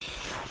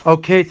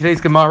Okay,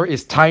 today's Gemara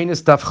is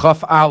Taanis Daf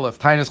Chaf Aleph.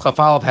 Taanis Chaf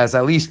Aleph has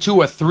at least 2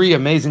 or 3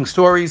 amazing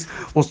stories.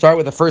 We'll start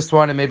with the first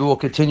one and maybe we'll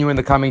continue in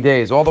the coming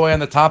days. All the way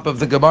on the top of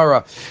the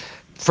Gemara.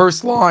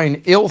 First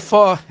line,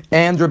 Ilfa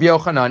and Rabbi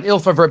Yochanan.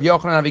 Ilfa for Rabbi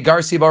Yochanan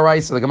Avigarsi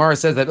Barai. So the Gemara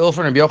says that Ilfa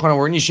and Rabbi Yochanan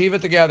were in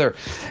yeshiva together,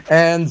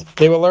 and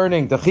they were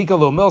learning. The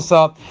Chikalu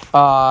Milsa.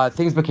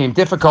 Things became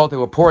difficult. They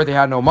were poor. They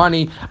had no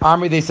money.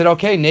 Amri, they said,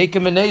 okay,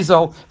 Nekim and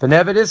Nazel,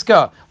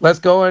 Venevediska. Let's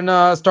go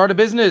and start a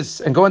business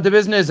and go into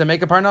business and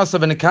make a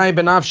parnasav and a kain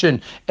benafshin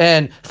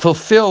and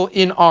fulfill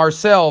in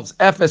ourselves.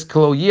 Efes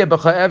kloyeh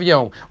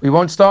b'chaevyon. We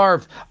won't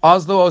starve.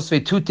 Oslo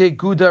osve tute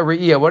guda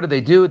re'iyah. What did they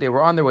do? They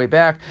were on their way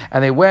back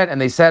and they went and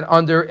they sat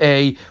under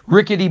a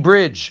rickety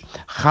bridge.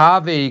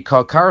 Chave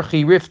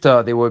kakarchi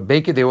rifta. They were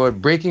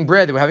breaking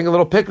bread. They were having a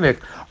little picnic.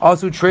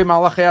 Also, tre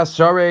malachei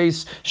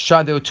asares.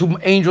 There were 2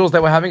 angels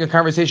that were having a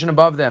conversation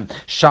above them.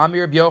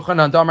 Shamir Rabbi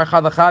Yochanan damar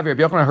chad lachavi.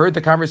 Rabbi Yochanan heard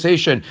the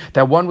conversation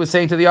that one was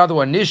saying to the other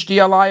one, Nishti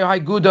alayu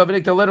haiguda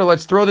v'nikta little.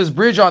 Let's throw this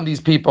bridge on these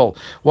people.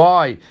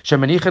 Why?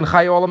 Shemanichin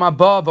chay olam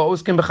haba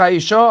v'oskim b'chay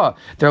isha.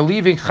 They're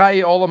leaving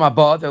chay olam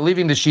haba. They're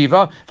leaving the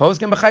shiva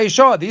v'oskim b'chay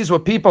isha. These were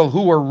people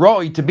who were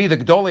roi to be the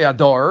Gedolei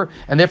Adar,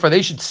 and therefore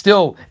they should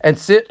still and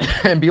sit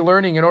and be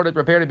learning in order to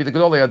prepare to be the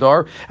Gedolei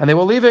Adar, and they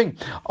were leaving.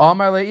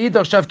 Amar le'idach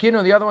shavkinu.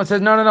 And the other one says,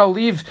 no,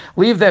 leave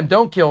them,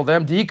 don't kill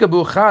them. Because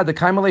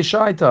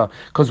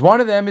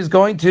one of them is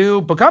going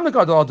to become the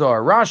Gadol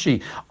Adar.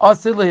 Rashi,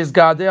 asil his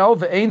gadel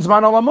ve'ein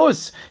zman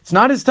alamus. It's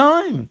not his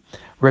time.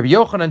 Rabbi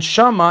Yochanan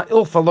shama,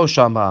 Ilfa lo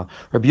shama.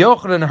 Rabbi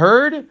Yochanan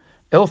heard,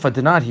 Ilfa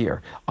did not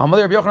hear.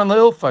 Amalei Rabbi Yochanan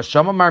le'ilfa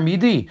shama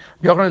marmidi.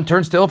 Rabbi Yochanan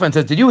turns to Ilfa and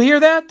says, did you hear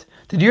that?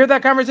 Did you hear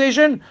that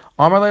conversation?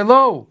 Amar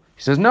lo.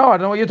 He says, no, I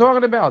don't know what you're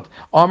talking about.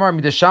 Amar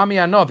midashami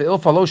anov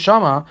Ilfa lo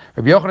shama.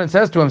 Rabbi Yochanan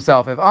says to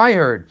himself, if I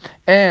heard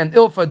and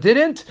Ilfa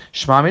didn't,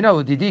 shmamina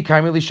l'didi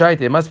kaimili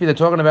shaita. It must be they're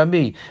talking about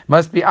me. It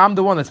must be I'm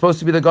the one that's supposed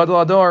to be the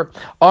Gadol Adar.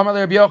 Amar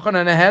Rabbi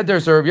Yochanan ahead there.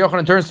 So Rabbi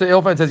Yochanan turns to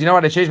Ilfa and says, you know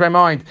what? I changed my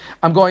mind.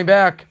 I'm going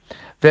back.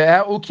 Okay,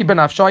 I'll always be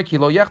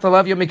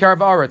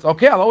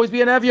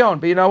an Evion,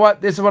 but you know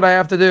what? This is what I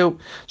have to do.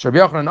 So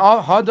Rabbi Yochanan,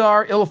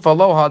 Hadar, Ilfa,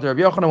 lo Hadar.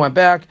 Rabbi Yochanan went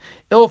back.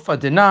 Ilfa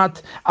did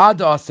not.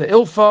 Adasa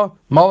Ilfa,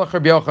 Malach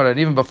Rabbi Yochanan.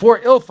 Even before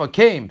Ilfa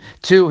came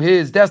to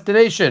his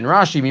destination,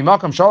 Rashi,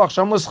 Mimakam Shalach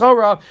Sham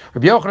L'Schora,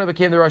 Rabbi Yochanan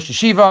became the Rosh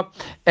Yeshiva,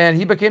 and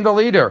he became the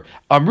leader.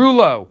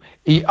 Amrulo,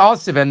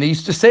 and they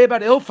used to say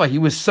about Ilfa, he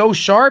was so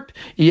sharp.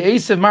 If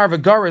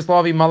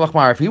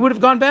he would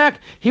have gone back,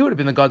 he would have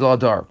been the Gadol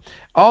Adar.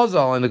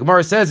 Azal, and the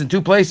Gemara says in 2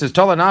 places,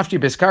 Tala Nafshi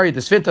Beskari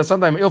Desfinta.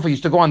 Sometimes Ilfa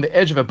used to go on the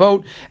edge of a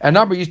boat, and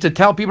number used to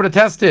tell people to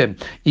test him.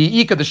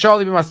 People to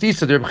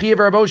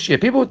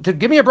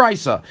give me a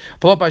brisa,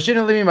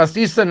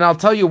 and I'll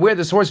tell you where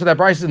the source for that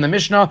brisa is in the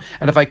Mishnah.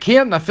 And if I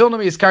can't,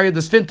 Nafilnami Iskari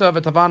Desfinta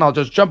Vetavan, I'll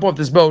just jump off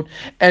this boat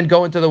and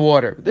go into the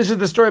water. This is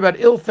the story about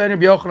Ilfa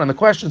and Rabbi Yochanan. The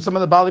question some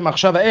of the Bali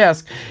Machshava ask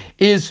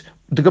is,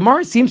 the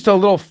Gemara seems to a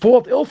little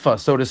fault Ilfa,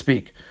 so to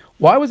speak.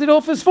 Why was it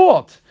Ilfa's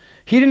fault?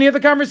 He didn't hear the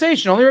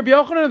conversation. Only Rabbi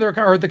Yochanan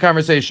heard the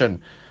conversation.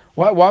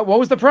 What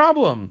was the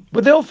problem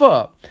with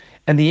Ilfa?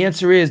 And the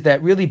answer is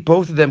that really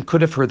both of them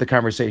could have heard the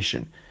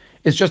conversation.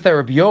 It's just that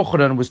Rabbi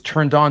Yochanan was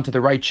turned on to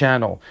the right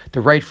channel, the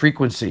right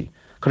frequency.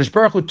 Kadosh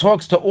Baruch Hu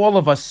talks to all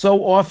of us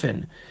so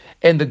often.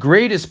 And the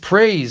greatest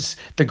praise,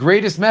 the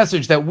greatest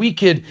message that we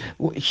could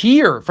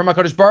hear from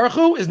HaKadosh Baruch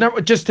Hu is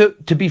not just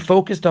to be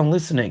focused on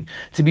listening,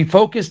 to be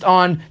focused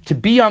on, to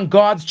be on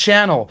God's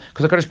channel.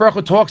 Because HaKadosh Baruch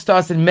Hu talks to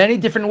us in many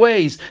different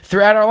ways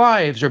throughout our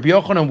lives. Rabbi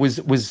Yochanan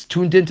was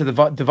tuned into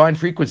the divine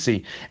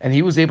frequency, and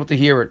he was able to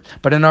hear it.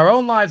 But in our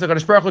own lives,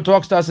 HaKadosh Baruch Hu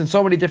talks to us in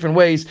so many different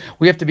ways.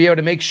 We have to be able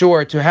to make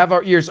sure to have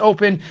our ears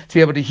open, to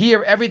be able to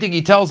hear everything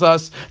he tells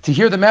us, to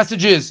hear the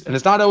messages. And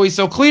it's not always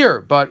so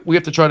clear, but we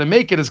have to try to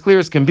make it as clear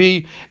as can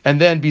be, and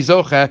then be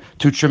zocheh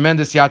to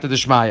tremendous yata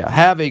d'shmaya.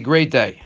 Have a great day.